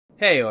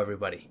Hey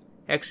everybody,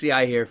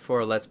 XCI here for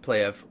a Let's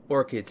Play of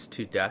Orchids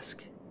to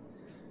Dusk.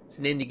 It's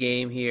an indie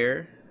game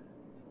here.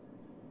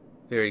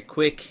 Very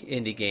quick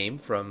indie game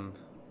from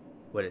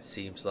what it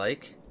seems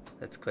like.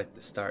 Let's click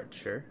the start,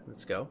 sure,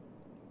 let's go.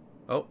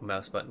 Oh,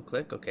 mouse button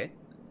click, okay.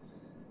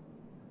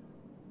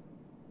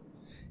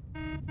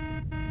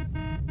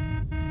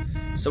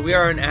 So we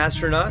are an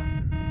astronaut,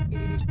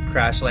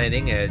 crash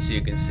landing as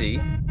you can see.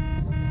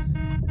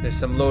 There's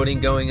some loading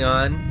going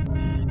on.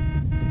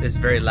 This is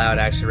very loud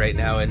actually right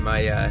now in my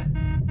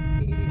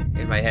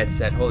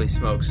headset. Holy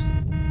smokes.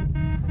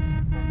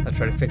 I'll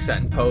try to fix that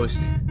in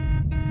post.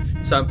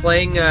 So I'm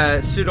playing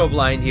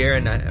pseudo-blind here,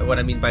 and what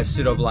I mean by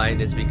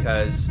pseudo-blind is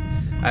because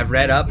I've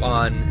read up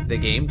on the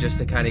game just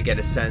to kind of get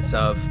a sense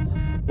of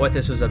what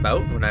this was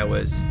about when I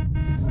was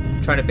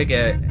trying to pick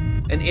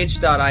an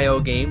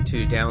itch.io game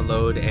to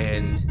download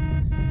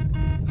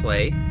and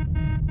play.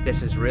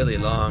 This is really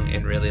long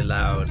and really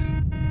loud.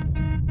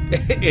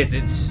 Is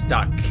it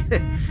stuck?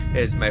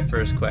 Is my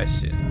first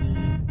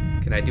question.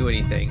 Can I do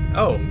anything?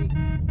 Oh,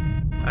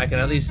 I can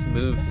at least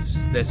move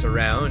this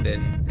around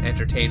and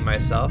entertain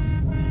myself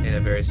in a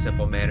very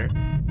simple manner.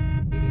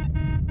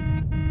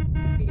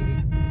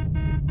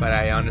 But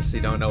I honestly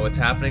don't know what's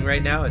happening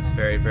right now. It's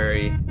very,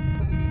 very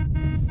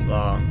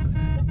long.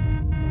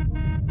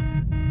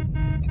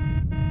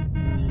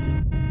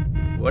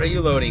 What are you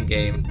loading,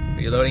 game?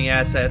 Are you loading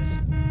assets?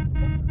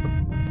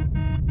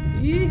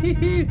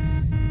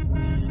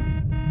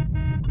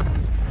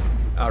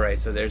 Alright,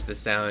 so there's the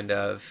sound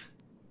of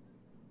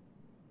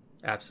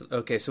absolute.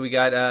 Okay, so we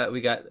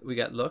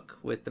got look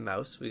with the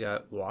mouse. We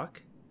got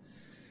walk.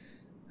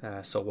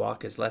 So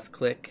walk is left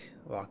click,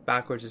 walk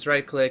backwards is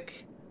right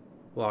click,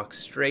 walk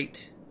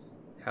straight.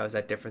 How is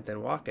that different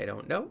than walk? I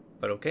don't know,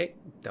 but okay.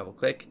 Double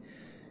click.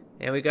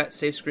 And we got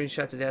save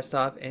screenshot to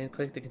desktop and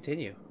click to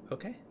continue.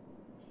 Okay.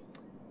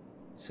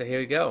 So here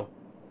we go.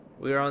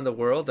 We are on the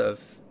world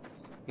of,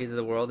 either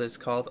the world is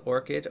called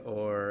Orchid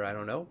or I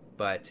don't know,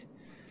 but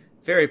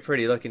very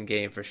pretty looking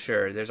game for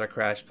sure. There's our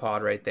crash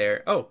pod right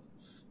there. Oh,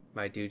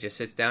 my dude just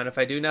sits down if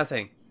I do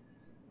nothing.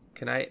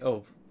 Can I?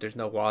 Oh, there's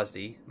no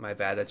WASD. My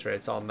bad, that's right.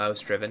 It's all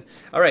mouse driven.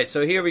 Alright,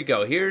 so here we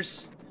go.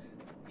 Here's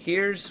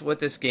what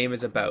this game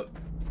is about.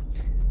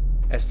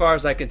 As far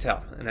as I can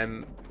tell. And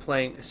I'm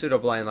playing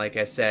pseudo-blind like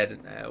I said.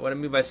 What I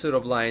mean by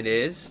pseudo-blind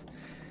is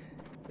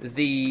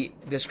the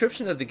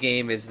description of the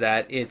game is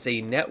that it's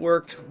a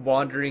networked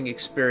wandering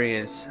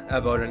experience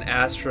about an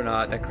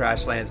astronaut that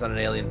crash lands on an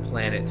alien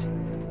planet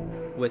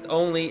with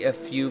only a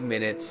few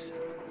minutes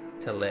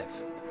to live.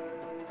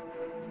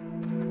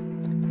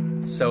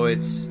 So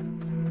it's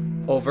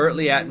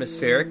overtly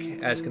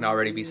atmospheric, as can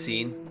already be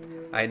seen.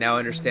 I now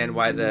understand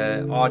why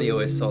the audio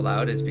is so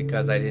loud. It's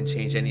because I didn't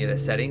change any of the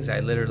settings.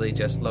 I literally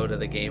just loaded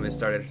the game and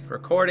started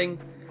recording.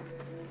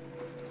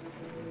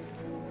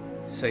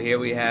 So here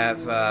we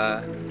have,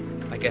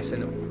 I guess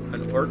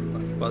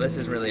well, this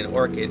isn't really an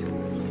orchid,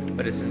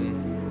 but it's a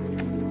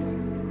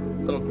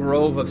little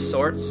grove of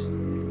sorts.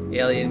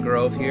 Alien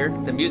grove here.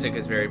 The music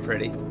is very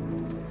pretty.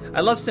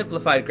 I love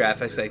simplified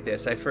graphics like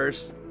this. I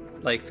first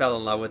fell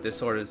in love with this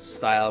sort of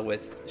style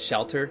with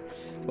Shelter.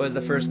 Was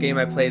the first game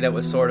I played that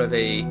was sort of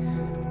a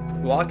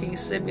walking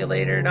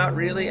simulator. Not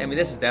really. I mean,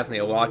 this is definitely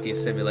a walking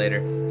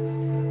simulator.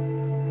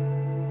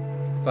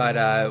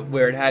 But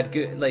where it had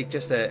good,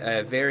 just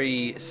a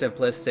very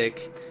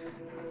simplistic,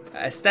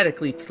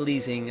 aesthetically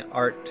pleasing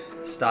art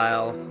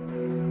style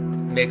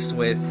mixed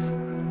with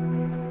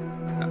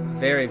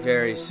very,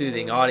 very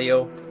soothing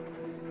audio.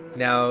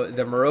 Now,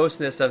 the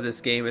moroseness of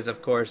this game is,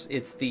 of course,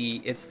 it's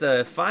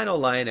the final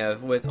line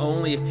of with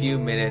only a few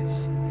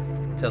minutes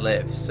to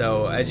live.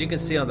 So, as you can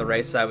see on the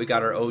right side, we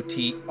got our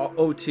O2,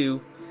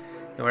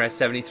 and we're at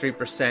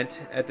 73%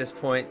 at this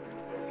point.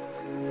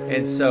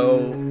 And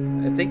so,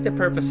 I think the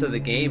purpose of the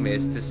game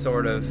is to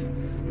sort of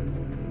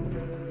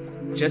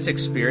just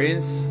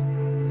experience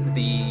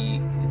the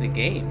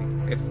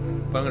game. If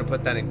I'm going to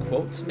put that in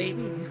quotes,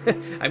 maybe.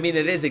 I mean,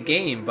 it is a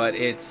game, but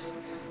it's.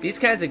 These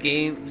kinds of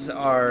games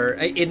are...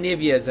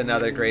 Nivea is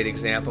another great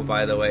example,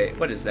 by the way.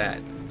 What is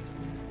that?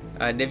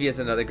 Nivea is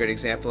another great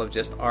example of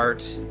just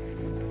art.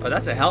 Oh,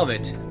 that's a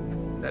helmet.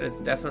 That is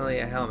definitely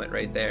a helmet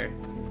right there.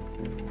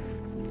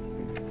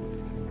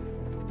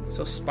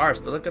 So sparse,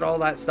 but look at all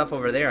that stuff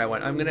over there.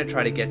 I'm going to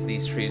try to get to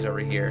these trees over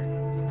here.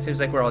 Seems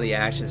like where all the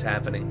action is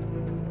happening.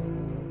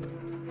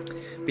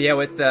 But yeah,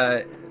 with...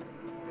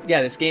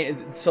 yeah, this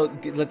game... So,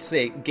 let's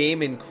say,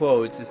 game in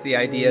quotes is the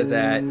idea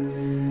that...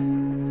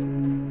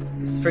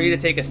 for you to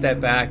take a step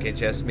back and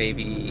just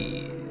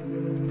maybe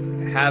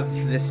have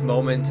this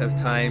moment of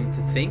time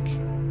to think,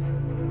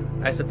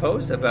 I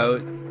suppose,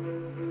 about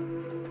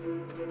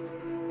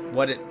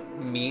what it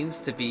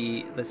means to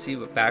be. Let's see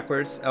what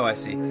backwards. Oh, I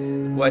see.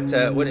 What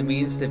it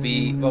means to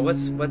be. Well,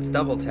 what's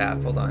double tap?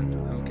 Hold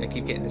on, I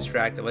keep getting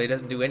distracted. Well, it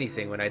doesn't do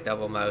anything when I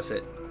double mouse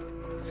it.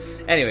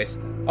 Anyways,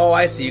 oh,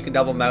 I see. You can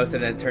double mouse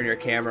it and then turn your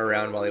camera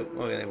around while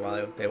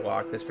they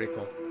walk. That's pretty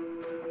cool.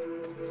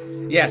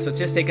 Yeah, so it's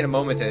just taking a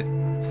moment to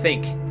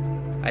think,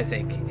 I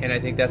think. And I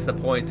think that's the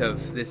point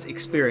of this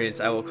experience,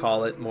 I will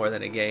call it, more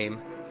than a game.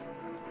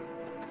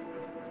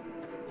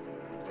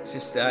 It's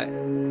just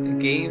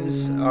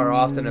games are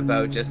often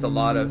about just a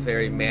lot of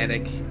very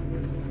manic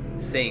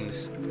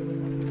things.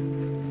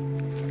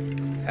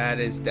 That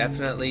is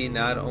definitely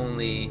not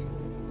only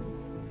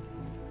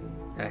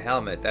a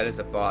helmet, that is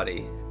a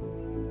body.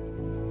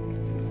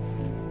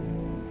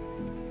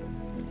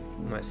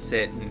 I'm gonna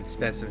sit and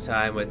spend some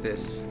time with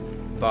this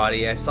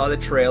body. I saw the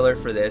trailer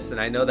for this, and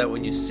I know that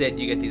when you sit,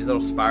 you get these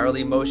little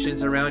spirally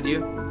motions around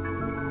you.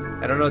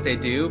 I don't know what they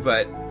do,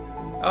 but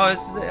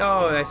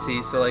oh, I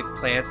see. So like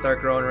plants start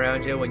growing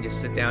around you when you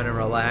sit down and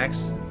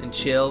relax and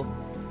chill.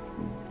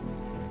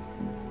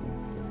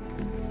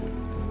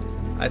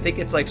 I think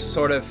it's like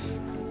sort of,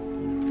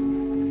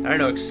 I don't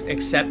know,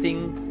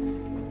 accepting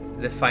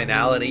the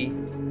finality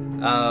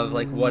of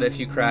like, what if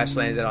you crash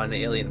landed on an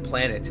alien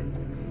planet,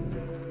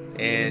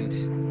 and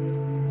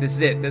this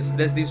is it.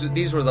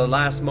 These were the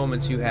last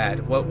moments you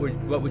had. What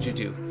would you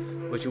do?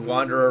 Would you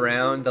wander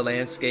around the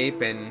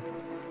landscape and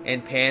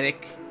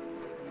panic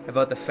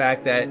about the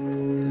fact that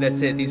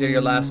that's it, these are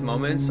your last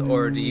moments,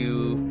 or do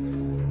you,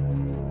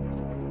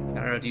 I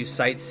don't know, do you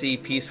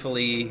sightsee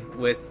peacefully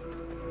with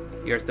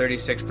your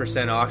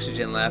 36%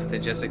 oxygen left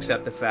and just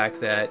accept the fact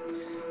that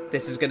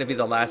this is going to be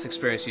the last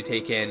experience you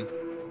take in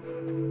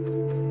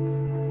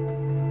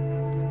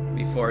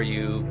before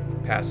you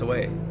pass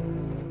away?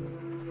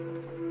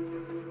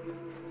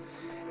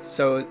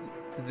 So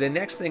the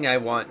next thing I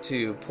want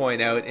to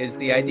point out is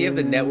the idea of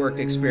the networked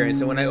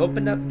experience. And when I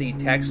opened up the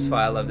text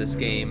file of this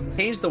game,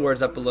 changed the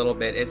words up a little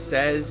bit. It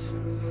says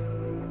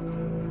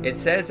a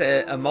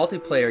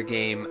multiplayer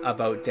game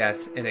about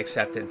death and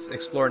acceptance.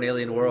 Explore an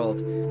alien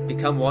world.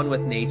 Become one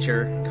with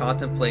nature.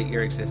 Contemplate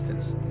your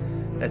existence.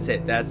 That's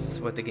it. That's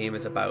what the game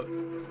is about.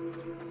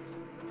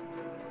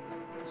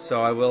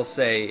 So I will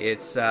say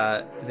it's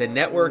the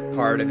network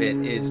part of it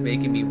is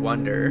making me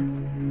wonder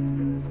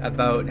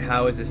about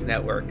how is this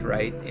networked,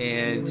 right?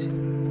 And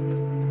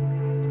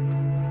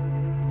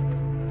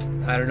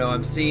I don't know,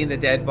 I'm seeing the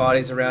dead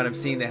bodies around, I'm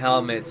seeing the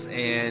helmets,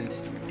 and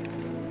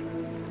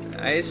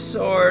I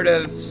sort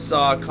of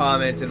saw a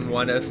comment in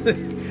one of the,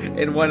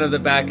 in one of the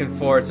back and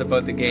forths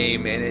about the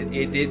game, and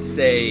it did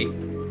say,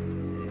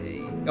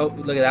 oh,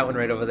 look at that one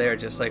right over there,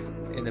 just like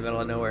in the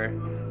middle of nowhere.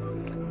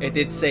 It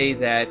did say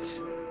that,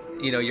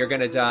 you know, you're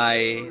gonna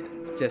die,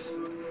 just,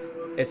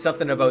 it's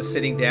something about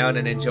sitting down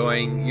and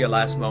enjoying your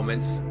last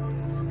moments,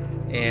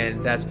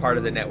 and that's part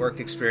of the networked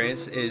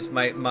experience. Is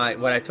my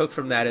what I took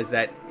from that is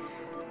that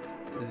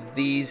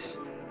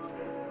these,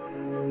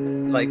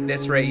 like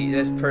this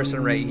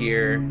person right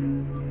here,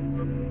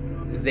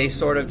 they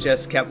sort of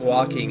just kept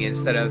walking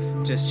instead of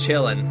just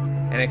chilling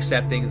and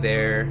accepting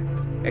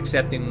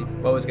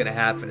what was going to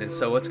happen. And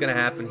so what's going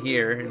to happen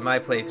here in my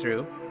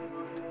playthrough,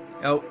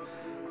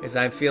 is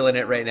I'm feeling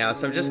it right now.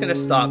 So I'm just going to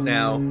stop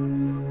now.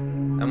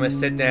 I'm going to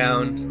sit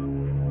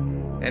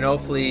down, and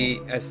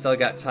hopefully I still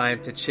got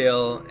time to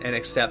chill and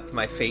accept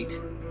my fate.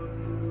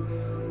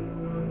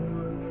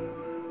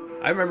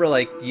 I remember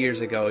like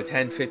years ago,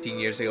 10, 15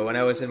 years ago, when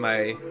I was in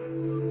my,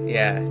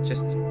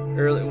 just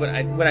early,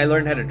 when I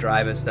learned how to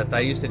drive and stuff,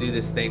 I used to do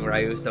this thing where I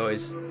used to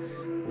always,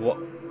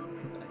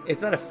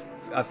 it's not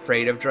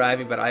afraid of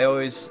driving, but I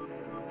always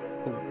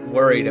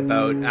worried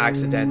about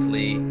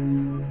accidentally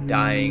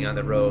dying on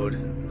the road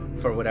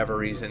for whatever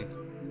reason.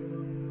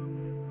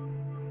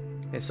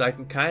 And so I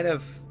can kind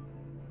of,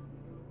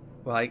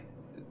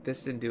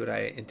 this didn't do what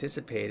I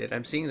anticipated.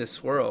 I'm seeing the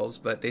swirls,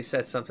 but they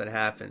said something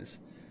happens.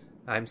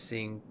 I'm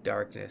seeing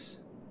darkness.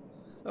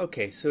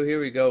 Okay, so here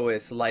we go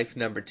with life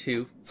number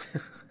 2.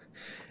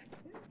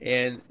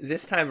 And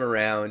this time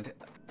around,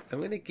 I'm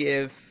going to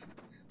give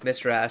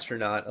Mr.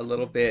 Astronaut a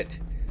little bit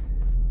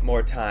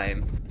more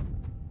time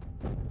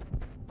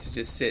to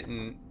just sit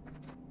and...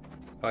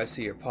 Oh, I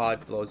see your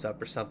pod blows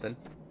up or something.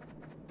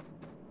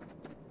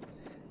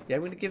 Yeah,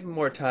 I'm going to give him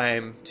more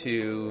time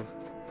to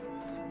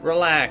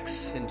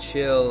relax and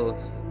chill.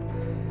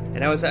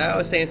 And I was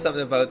saying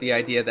something about the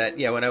idea that,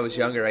 when I was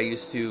younger, I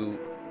used to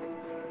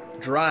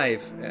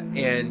drive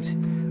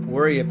and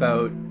worry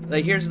about,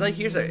 here's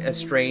a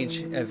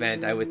strange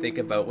event I would think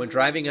about. When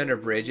driving under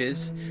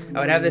bridges, I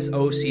would have this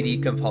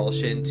OCD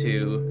compulsion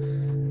to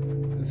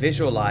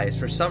visualize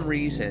for some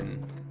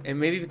reason, and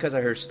maybe because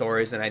I heard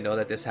stories and I know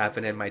that this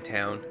happened in my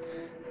town,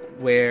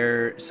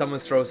 where someone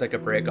throws like a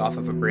brick off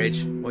of a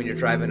bridge when you're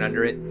driving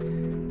under it.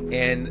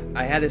 And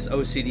I had this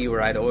OCD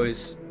where I'd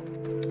always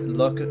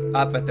look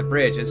up at the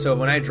bridge. And so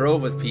when I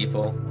drove with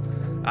people,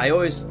 I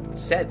always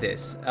said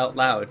this out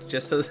loud,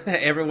 just so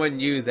that everyone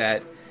knew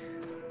that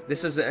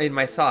this was in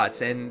my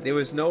thoughts. And there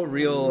was no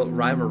real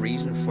rhyme or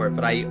reason for it,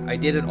 but I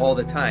did it all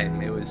the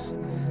time. It was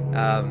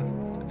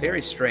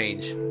very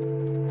strange.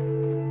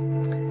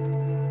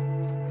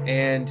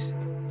 And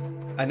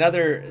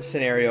another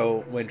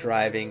scenario when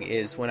driving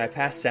is when I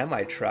pass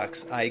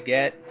semi-trucks, I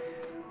get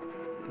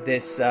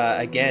this,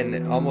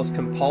 again, almost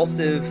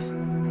compulsive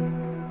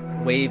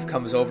wave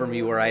comes over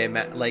me where I've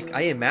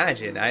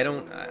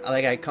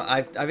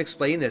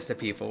explained this to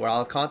people, where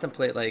I'll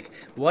contemplate, like,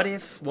 what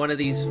if one of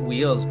these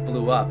wheels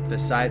blew up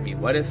beside me?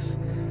 What if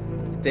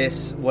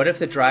what if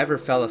the driver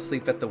fell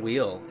asleep at the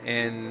wheel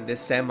and this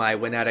semi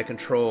went out of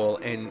control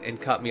and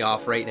cut me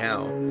off right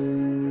now,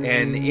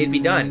 and it'd be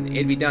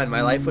done.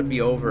 My life would be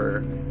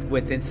over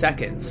within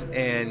seconds,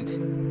 and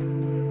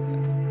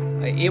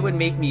it would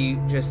make me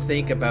just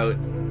think about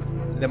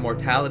the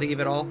mortality of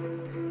it all.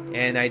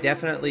 And I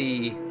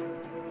definitely,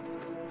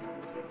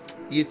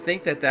 you'd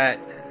think that I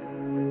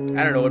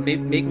don't know, would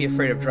make me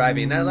afraid of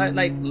driving. And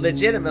like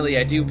legitimately,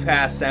 I do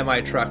pass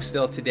semi-trucks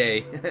still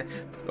today.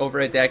 Over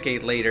a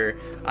decade later,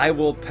 I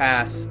will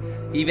pass,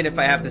 even if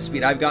I have to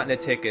speed. I've gotten a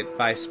ticket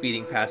by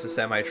speeding past a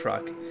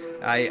semi-truck.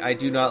 I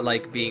do not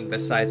like being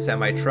beside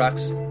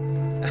semi-trucks.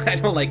 I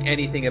don't like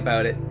anything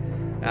about it.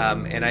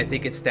 And I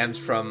think it stems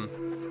from,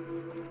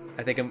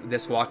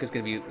 this walk is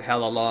going to be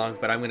hella long,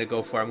 but I'm going to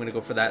go for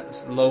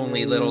that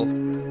lonely little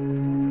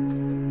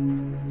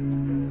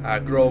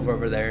grove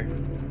over there.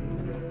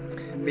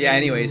 But yeah,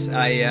 anyways,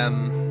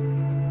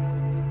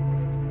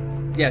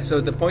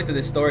 so the point of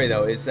this story,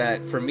 though, is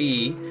that for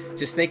me,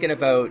 just thinking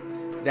about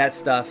that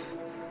stuff,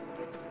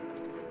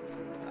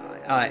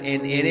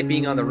 and it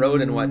being on the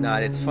road and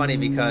whatnot, it's funny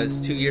because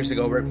 2 years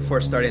ago, right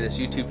before starting this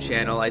YouTube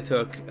channel, I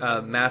took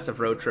a massive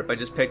road trip. I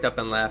just picked up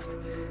and left,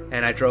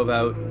 and I drove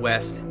out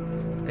west.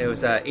 It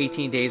was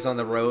 18 days on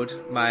the road.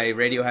 My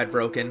radio had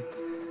broken.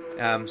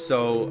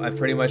 So I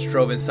pretty much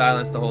drove in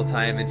silence the whole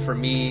time. And for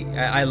me,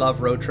 I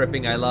love road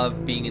tripping. I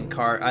love being in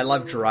car. I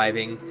love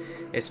driving,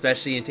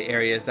 especially into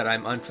areas that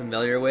I'm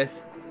unfamiliar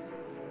with.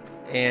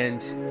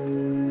 And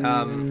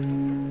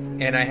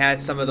I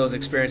had some of those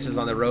experiences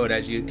on the road,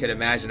 as you could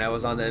imagine. I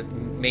was on the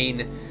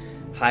main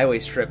highway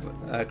strip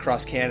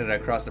across Canada,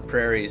 across the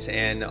prairies,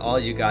 and all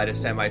you got is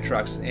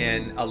semi-trucks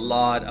and a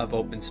lot of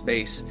open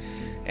space.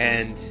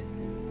 And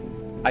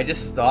I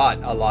just thought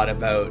a lot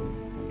about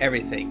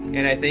everything.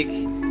 And I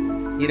think,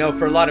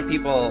 for a lot of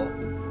people,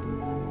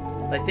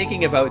 like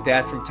thinking about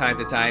death from time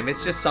to time,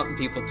 it's just something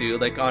people do,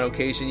 like on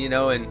occasion,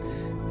 and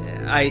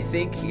I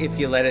think if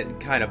you let it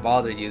kind of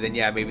bother you, then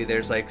yeah, maybe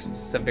there's like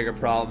some bigger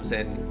problems,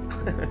 and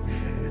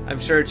I'm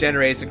sure it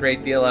generates a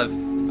great deal of,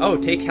 oh,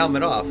 take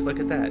helmet off,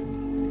 look at that.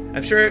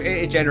 I'm sure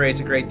it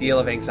generates a great deal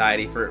of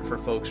anxiety for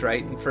folks,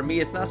 right? And for me,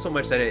 it's not so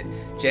much that it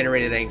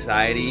generated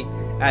anxiety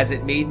as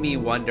it made me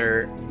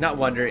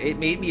it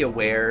made me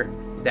aware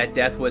that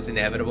death was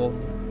inevitable.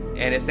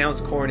 And it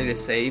sounds corny to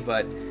say,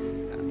 but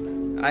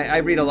I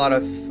read a lot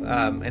of,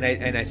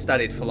 and I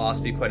studied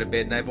philosophy quite a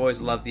bit, and I've always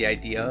loved the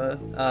idea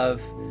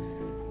of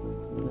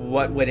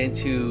what went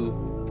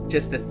into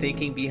just the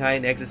thinking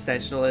behind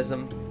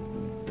existentialism.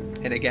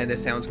 And again,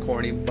 this sounds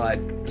corny, but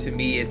to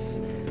me, it's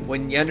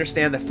when you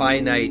understand the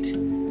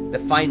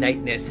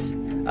finiteness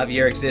of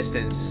your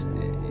existence,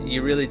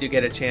 you really do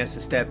get a chance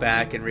to step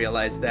back and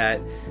realize that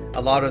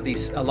a lot of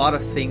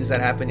things that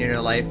happen in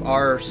your life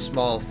are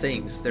small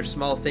things. They're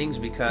small things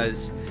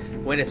because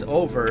when it's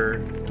over,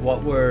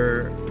 what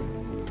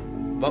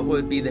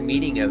would be the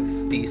meaning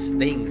of these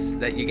things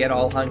that you get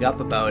all hung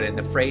up about and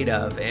afraid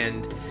of,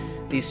 and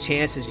these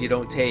chances you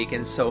don't take?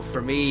 And so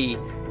for me,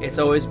 it's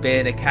always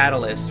been a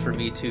catalyst for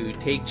me to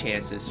take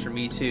chances, for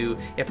me to,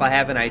 if I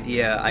have an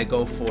idea, I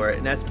go for it.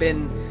 And that's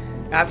been,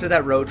 after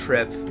that road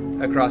trip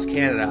across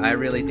Canada, I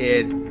really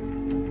did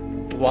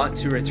want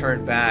to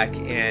return back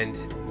and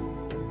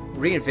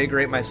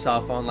reinvigorate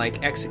myself on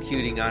like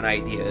executing on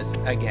ideas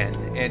again.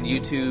 And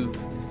YouTube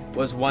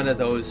was one of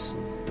those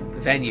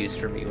venues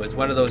for me, was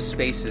one of those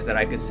spaces that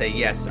I could say,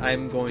 yes,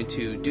 I'm going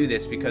to do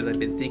this because I've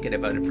been thinking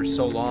about it for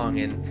so long,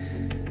 and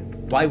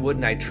why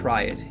wouldn't I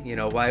try it?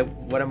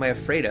 What am I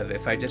afraid of?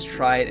 If I just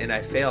try it and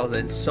I fail,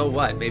 then so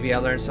what? Maybe I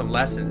learn some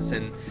lessons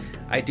and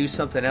I do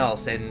something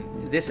else,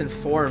 and this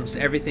informs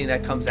everything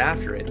that comes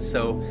after it.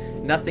 So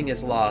nothing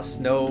is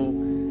lost. No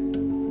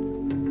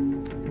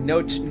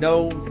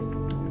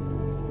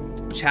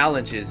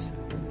challenges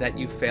that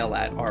you fail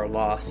at are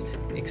lost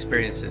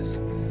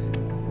experiences.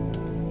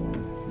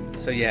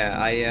 So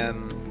yeah,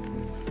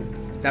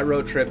 that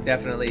road trip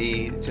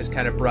definitely just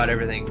kind of brought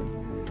everything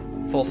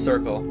full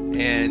circle,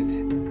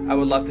 and I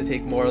would love to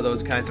take more of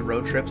those kinds of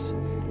road trips.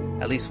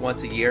 At least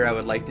once a year I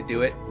would like to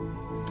do it.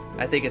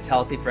 I think it's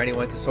healthy for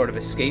anyone to sort of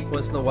escape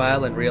once in a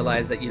while and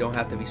realize that you don't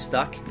have to be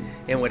stuck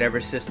in whatever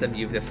system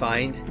you've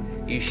defined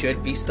you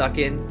should be stuck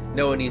in.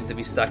 No one needs to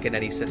be stuck in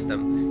any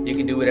system. You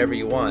can do whatever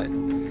you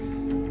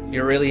want.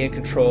 You're really in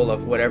control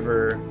of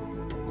whatever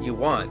you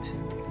want.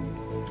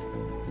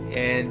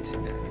 And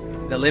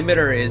the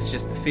limiter is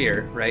just the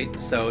fear, right?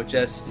 So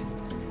just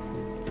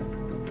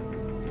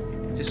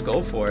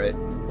go for it.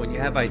 When you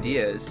have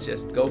ideas,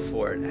 just go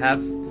for it.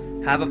 Have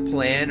a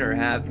plan, or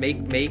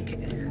make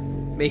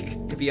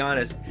to be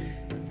honest,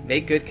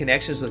 make good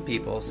connections with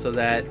people so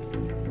that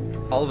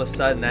all of a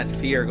sudden that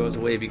fear goes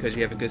away because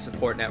you have a good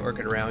support network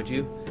around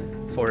you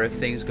for if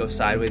things go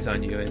sideways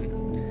on you,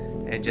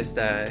 and just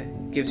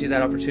gives you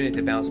that opportunity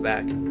to bounce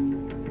back.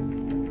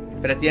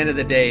 But at the end of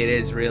the day, it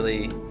is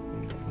really,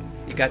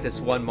 you got this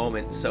one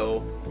moment.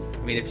 So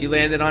I mean, if you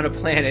landed on a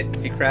planet,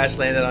 if you crash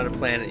landed on a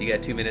planet, you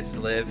got 2 minutes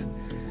to live.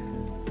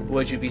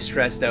 Would you be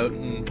stressed out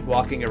and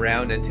walking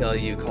around until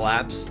you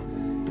collapse?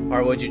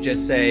 Or would you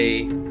just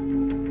say,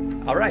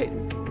 All right.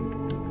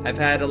 I've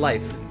had a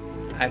life.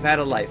 I've had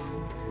a life.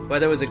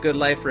 Whether it was a good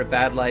life or a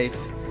bad life,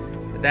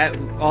 that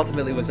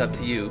ultimately was up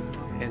to you.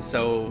 And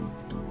so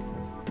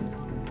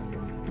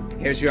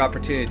here's your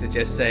opportunity to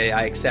just say,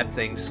 I accept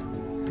things,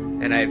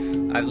 and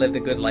I've lived a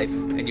good life,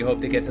 and you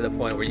hope to get to the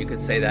point where you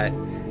could say that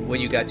when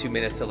you got 2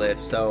 minutes to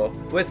live. So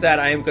with that,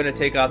 I am going to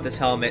take off this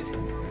helmet.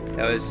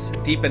 That was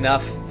deep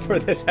enough for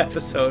this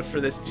episode, for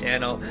this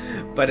channel,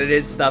 but it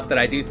is stuff that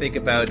I do think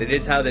about. It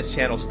is how this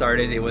channel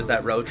started. It was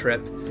that road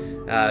trip.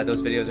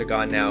 Those videos are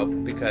gone now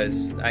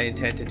because I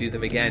intend to do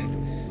them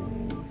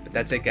again. But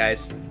that's it,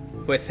 guys.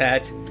 With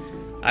that,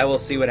 I will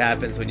see what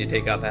happens when you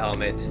take off a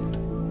helmet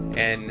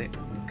and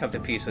come to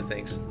peace with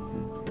things.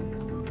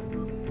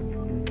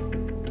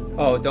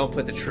 Oh, don't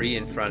put the tree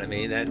in front of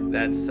me.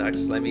 That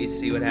sucks. Let me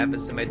see what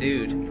happens to my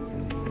dude.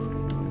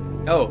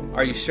 Oh,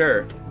 are you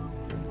sure?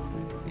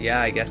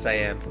 Yeah, I guess I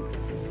am.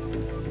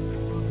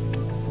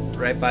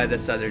 Right by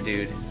this other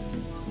dude.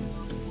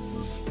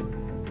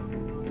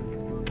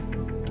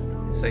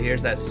 So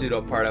here's that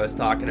pseudo part I was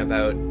talking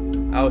about.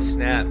 Oh,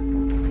 snap.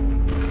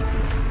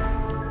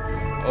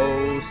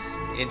 Oh,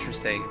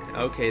 interesting.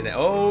 Okay, then.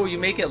 Oh, you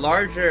make it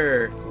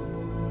larger.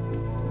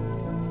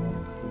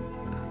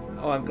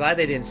 Oh, I'm glad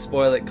they didn't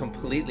spoil it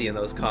completely in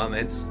those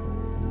comments.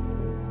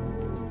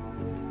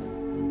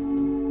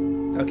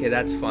 Okay,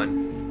 that's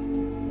fun.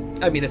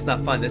 I mean, it's not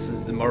fun. This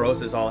is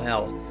morose as all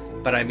hell.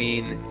 But I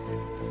mean,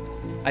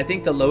 I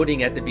think the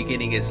loading at the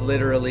beginning is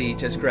literally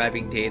just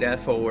grabbing data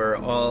for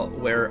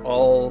where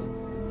all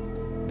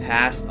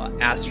past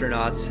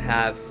astronauts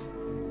have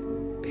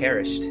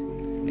perished,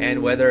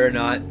 and whether or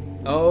not.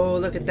 Oh,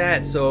 look at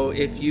that. So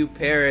if you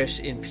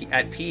perish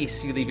at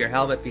peace, you leave your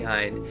helmet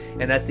behind,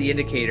 and that's the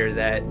indicator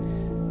that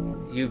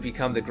you've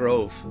become the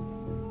grove.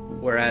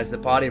 Whereas the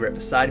body right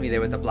beside me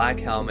there with the black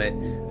helmet,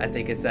 I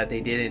think it's that they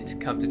didn't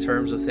come to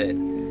terms with it,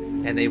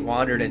 and they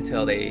wandered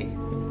until they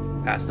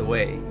passed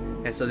away,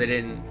 and so they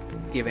didn't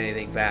give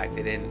anything back.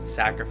 They didn't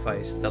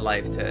sacrifice the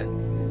life to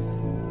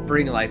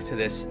bring life to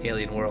this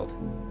alien world.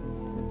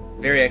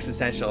 Very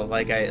existential.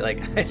 Like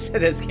I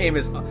said, this game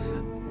is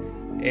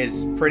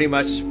pretty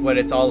much what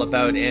it's all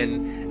about,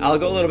 and I'll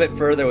go a little bit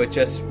further with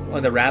just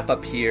on the wrap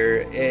up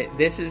here.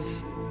 This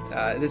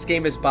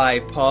game is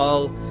by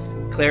Paul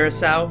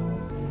Clarisau,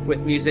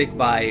 with music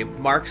by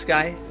Mark's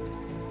Guy.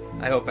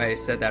 I hope I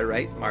said that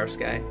right, Mark's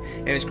Guy.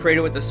 And it's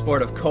created with the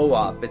sport of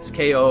co-op. It's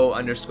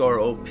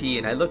KO_OP,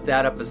 and I looked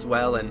that up as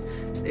well. And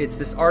it's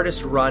this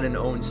artist-run and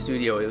owned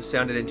studio. It was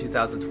founded in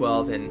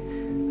 2012,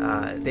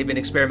 and they've been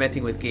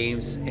experimenting with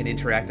games and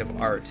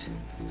interactive art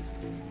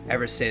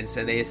ever since,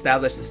 and they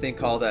established this thing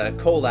called a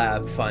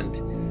collab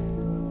fund.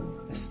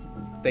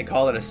 They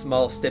call it a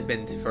small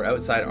stipend for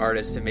outside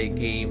artists to make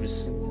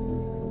games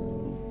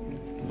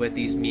with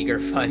these meager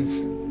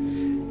funds.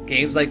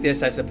 Games like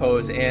this, I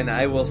suppose, and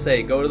I will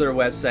say, go to their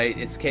website.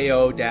 It's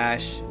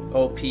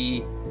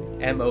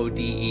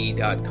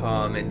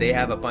ko-opmode.com, and they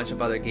have a bunch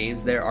of other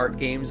games there, art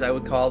games I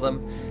would call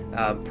them.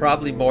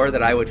 Probably more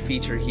that I would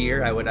feature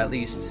here.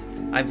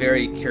 I'm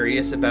very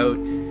curious about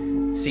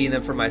seeing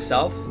them for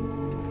myself.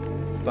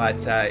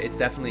 But it's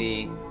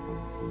definitely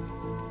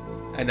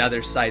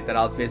another site that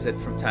I'll visit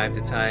from time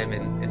to time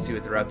and see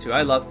what they're up to.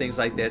 I love things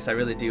like this. I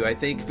really do. I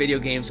think video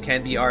games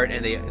can be art,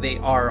 and they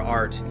are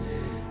art.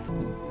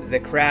 The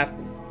craft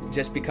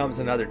just becomes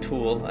another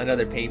tool,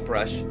 another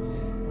paintbrush,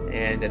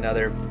 and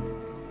another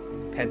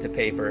pen to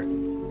paper.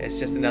 It's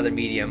just another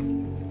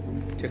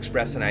medium to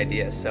express an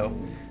idea. So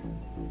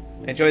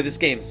enjoy this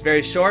game. It's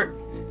very short.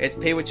 It's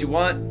pay what you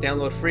want,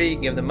 download free,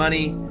 give them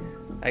money.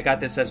 I got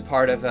this as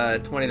part of a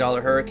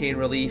 $20 hurricane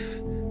relief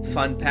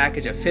fund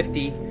package of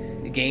 50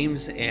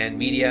 games and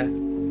media,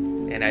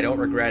 and I don't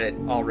regret it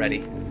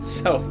already.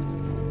 So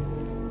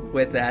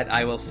with that,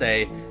 I will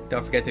say,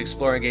 don't forget to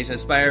explore, engage, and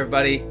inspire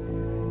everybody.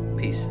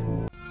 Peace.